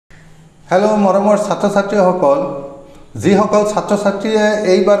hello मरমৰ ছাত্ৰ ছাত্ৰীসকল যিসকল ছাত্ৰ ছাত্ৰীয়ে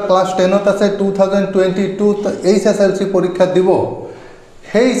এইবাৰ ক্লাছ 10ত আছে 2022 HSLC পৰীক্ষা দিব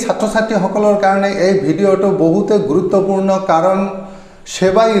সেই ছাত্ৰ ছাত্ৰীসকলৰ কাৰণে এই ভিডিঅটো বহুতে গুৰুত্বপূৰ্ণ কাৰণ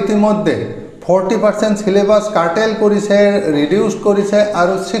সেবা ইতিমধ্যে 40% সিলেবাস কাৰ্টেল কৰিছে ৰিডিউস কৰিছে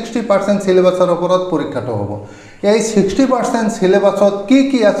আৰু 60% সিলেবাসৰ ওপৰত পৰীক্ষাটো হ'ব এই 60% সিলেবাসত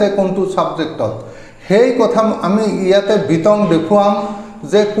কি আছে কোনটো সাবজেক্টত সেই কথা আমি ইয়াতে বিতং দেখুৱাম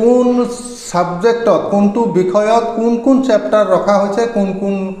যে কোন সাবজেক্টত কোনটো বিষয়ত কোন চ্যাপ্টাৰ ৰখা হৈছে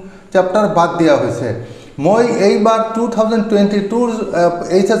কোন চ্যাপ্টাৰ বাদ দিয়া হৈছে মই এইবাৰ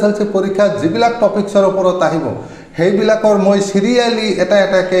 2022 HSLC পৰীক্ষা যিবিলাক টপিকছৰ ওপৰত আহিব সেইবিলাকৰ মই সিৰিয়ালি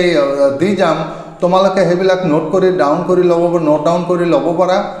এটাকে দি যাম তোমালোকে সেইবিলাক নোট কৰি নোট ডাউন কৰি ল'ব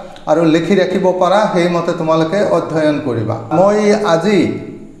পাৰা আৰু লিখি ৰাখিব পাৰা সেই মতে তোমালোকে অধ্যয়ন কৰিবা মই আজি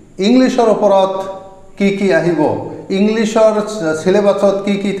ইংলিছৰ ওপৰত কি আহিব ইংলিছৰ সিলেবাসত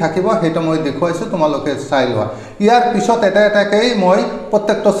কি থাকিব হেটো মই দেখুৱাইছো তোমালোকে চাই লোৱা ইয়াৰ পিছত এটাকে মই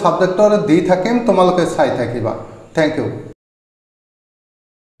প্ৰত্যেকটো সাবজেক্টৰ দি থাকিম তোমালোকে চাই থাকিবা thank U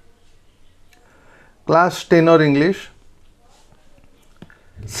class 10 or English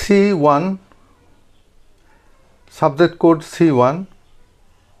C1 subject code C1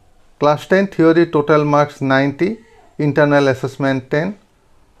 class 10 theory total marks 90 internal assessment 10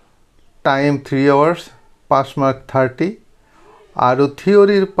 time 3 hours pass mark 30 aru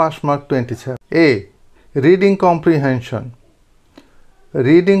theory pass mark 27 A reading comprehension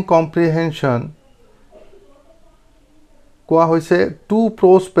কোৱা হৈছে 2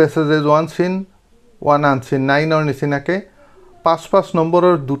 prose passages one seen one unseen 9 or নিচিনাকে 5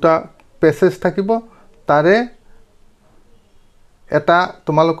 নম্বৰৰ দুটা passage থাকিব তাৰে এটা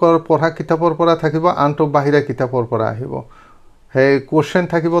তোমালোকৰ পঢ়া কিতাপৰ পৰা থাকিব আনটো বাহিৰা কিতাপৰ পৰা আহিব hey question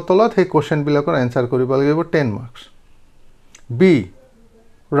থাকিব তলত hey question বিলাকৰ আনসাৰ কৰিব লাগিব 10 marks B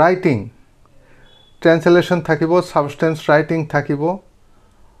writing translation থাকিব substance writing থাকিব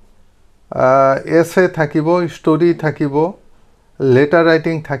essay থাকিব story থাকিব letter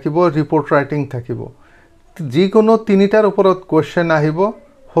writing থাকিব report writing থাকিব যিকোনো তিনিটাৰ ওপৰত question আহিব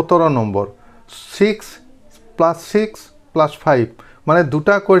 17 নম্বৰ 6 + 6 + 5 মানে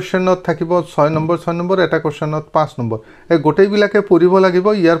দুটা কোৱেশ্চনত থাকিব 6 নম্বৰ এটা কোৱেশ্চনত 5 নম্বৰ এই গোটেইবিলাকে পঢ়িব লাগিব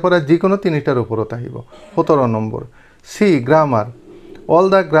ইয়াৰ পৰা যিকোনো তিনিটাৰ ওপৰত আহিব 17 number C grammar all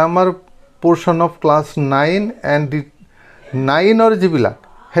the grammar portion of class 9 and 9 অৰ যিবিলাক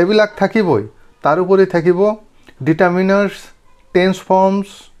হেবিলাক থাকিবই তাৰ উপৰি থাকিব ডিটাৰমিনাৰ্স টেন্স ফৰ্মস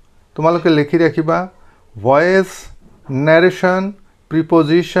তোমালোকে লিখি ৰাখিবা ভয়েস নাৰেশন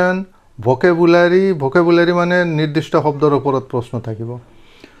প্ৰিপজিশন vocabulary মানে নিৰ্দিষ্ট শব্দৰ ওপৰত প্ৰশ্ন থাকিব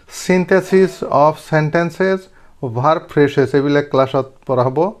synthesis of sentences verb phrases এবিলাক ক্লাছত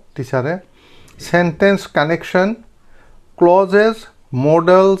পঢ়াব টিচাৰে sentence connection clauses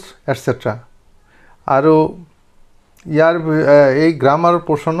models etc আৰু ইয়াৰ এই গ্ৰামাৰ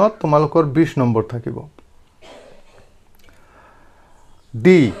পোৰশনত তোমালোকৰ 20 নম্বৰ থাকিব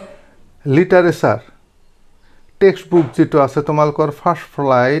ডি লিটাৰেচাৰ টেক্সট বুক যেটো আছে তোমালোকৰ ফাৰ্স্ট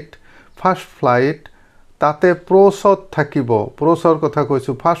ফ্লাইট তাতে প্ৰসত থাকিব প্ৰসৰ কথা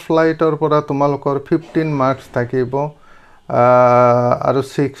কৈছো ফাৰ্স্ট ফ্লাইটৰ পৰা তোমালোকৰ 15 মাৰ্কস থাকিব আৰু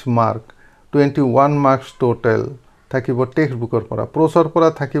 6 মাৰ্ক 21 মাৰ্কস টোটাল থাকিব টেক্সট বুকৰ পৰা প্ৰসৰ পৰা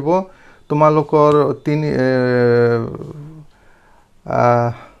থাকিব তোমালোকৰ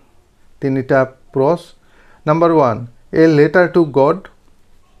তিনিটা প্ৰস number 1 a letter to god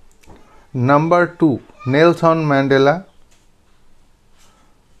number 2 Nelson Mandela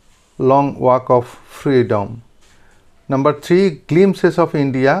long walk of freedom number 3 glimpses of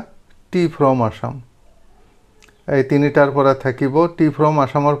India tea from Assam এই তিনিটাৰ পৰা থাকিব tea from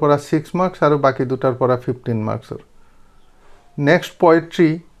Assamৰ পৰা 6 marks আৰু বাকি দুটাৰ পৰা 15 marks next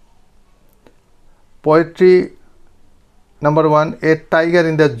poetry number 1 a tiger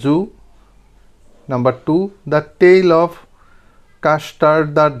in the zoo number 2 the tale of Castor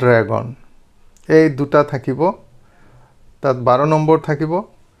the dragon এই দুটা থাকিব তাত 12 নম্বৰ থাকিব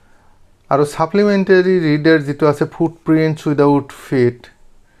আৰু সাপ্লিমেন্টারি রিডার যেটো আছে ফুটপ্রিন্টস উইদাউট ফিট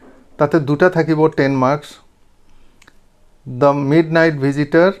তাতে দুটা থাকিব 10 মার্কস দ্য মিডনাইট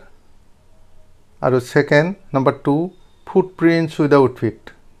ভিজিটর আৰু second number 2 footprints without fit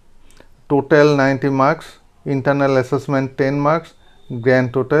total 90 marks internal assessment 10 marks grand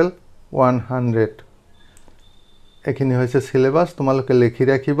total 100 এখিনি হৈছে সিলেবাস তোমালোকে লিখি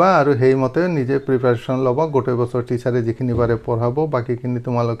ৰাখিবা আৰু হেই মতে নিজে প্ৰিপাৰেচন লবা গোটে বছৰ টিচাৰে যিখিনি পাৰে পঢ়াব বাকিখিনি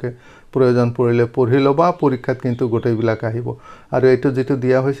তোমালোকে প্ৰয়োজন পৰিলে পঢ়ি লবা পৰীক্ষাত কিন্তু গোটেইবিলাক আহিব আৰু এটো যেটো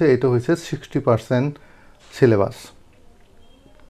দিয়া হৈছে এটো হৈছে 60% সিলেবাস